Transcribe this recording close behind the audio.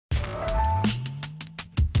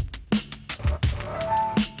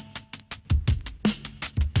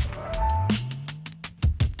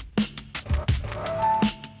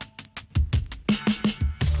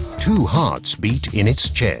two hearts beat in its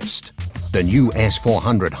chest. The new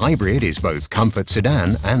S400 Hybrid is both comfort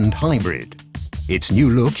sedan and hybrid. Its new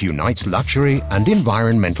look unites luxury and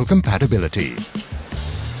environmental compatibility.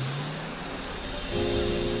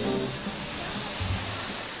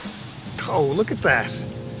 Oh, look at that.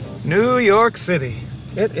 New York City.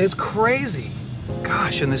 It is crazy.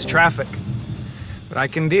 Gosh, in this traffic. But I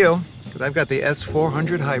can deal, because I've got the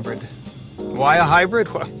S400 Hybrid. Why a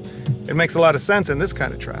hybrid? Well, it makes a lot of sense in this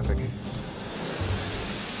kind of traffic.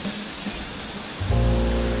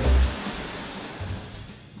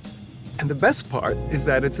 And the best part is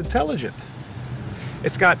that it's intelligent.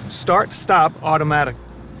 It's got start-stop automatic.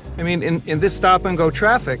 I mean, in this stop-and-go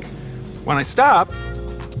traffic, when I stop,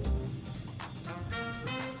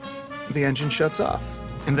 the engine shuts off.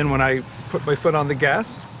 And then when I put my foot on the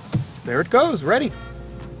gas, there it goes, ready.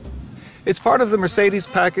 It's part of the Mercedes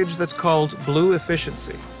package that's called Blue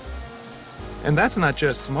Efficiency. And that's not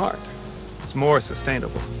just smart, it's more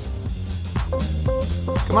sustainable.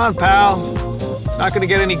 Come on, pal. It's not going to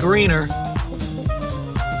get any greener.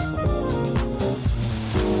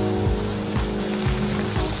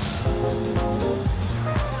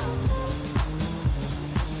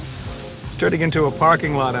 It's turning into a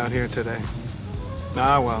parking lot out here today.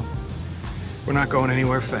 Ah, well, we're not going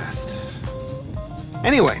anywhere fast.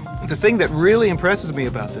 Anyway, the thing that really impresses me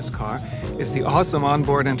about this car is the awesome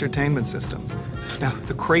onboard entertainment system. Now,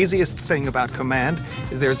 the craziest thing about Command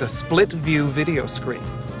is there's a split-view video screen.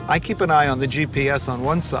 I keep an eye on the GPS on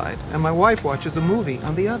one side, and my wife watches a movie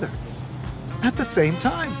on the other. At the same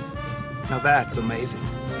time. Now that's amazing.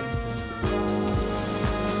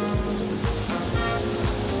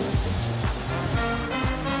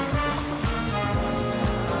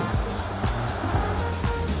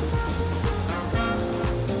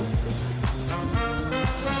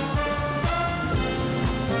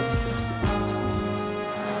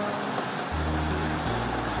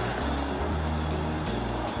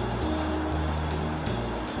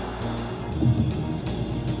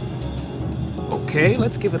 Okay,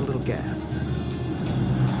 let's give it a little gas.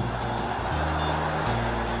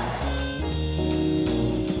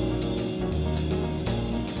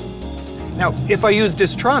 Now, if I use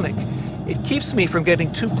Distronic, it keeps me from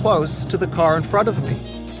getting too close to the car in front of me.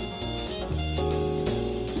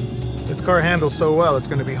 This car handles so well, it's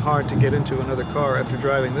going to be hard to get into another car after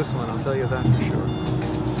driving this one, I'll tell you that for sure.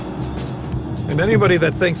 And anybody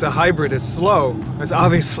that thinks a hybrid is slow has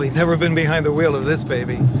obviously never been behind the wheel of this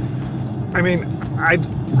baby. I mean, I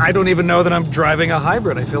don't even know that I'm driving a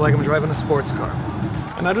hybrid. I feel like I'm driving a sports car.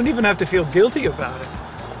 And I don't even have to feel guilty about it.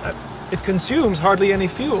 It consumes hardly any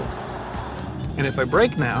fuel. And if I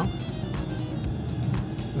brake now,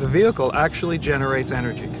 the vehicle actually generates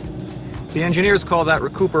energy. The engineers call that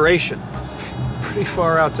recuperation. Pretty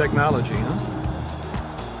far out technology, huh?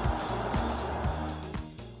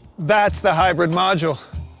 That's the hybrid module.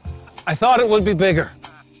 I thought it would be bigger.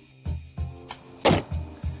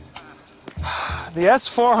 The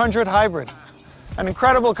S400 Hybrid, an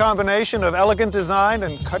incredible combination of elegant design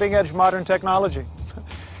and cutting-edge modern technology.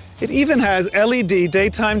 It even has LED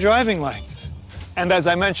daytime driving lights. And as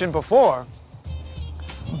I mentioned before,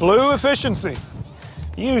 Blue Efficiency.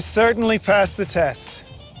 You certainly passed the test.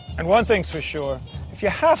 And one thing's for sure, if you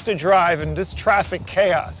have to drive in this traffic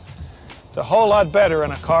chaos, it's a whole lot better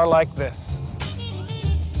in a car like this.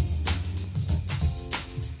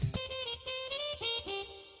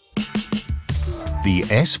 The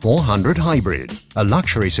S400 Hybrid, a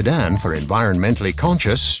luxury sedan for environmentally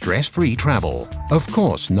conscious, stress-free travel. Of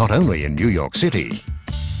course, not only in New York City.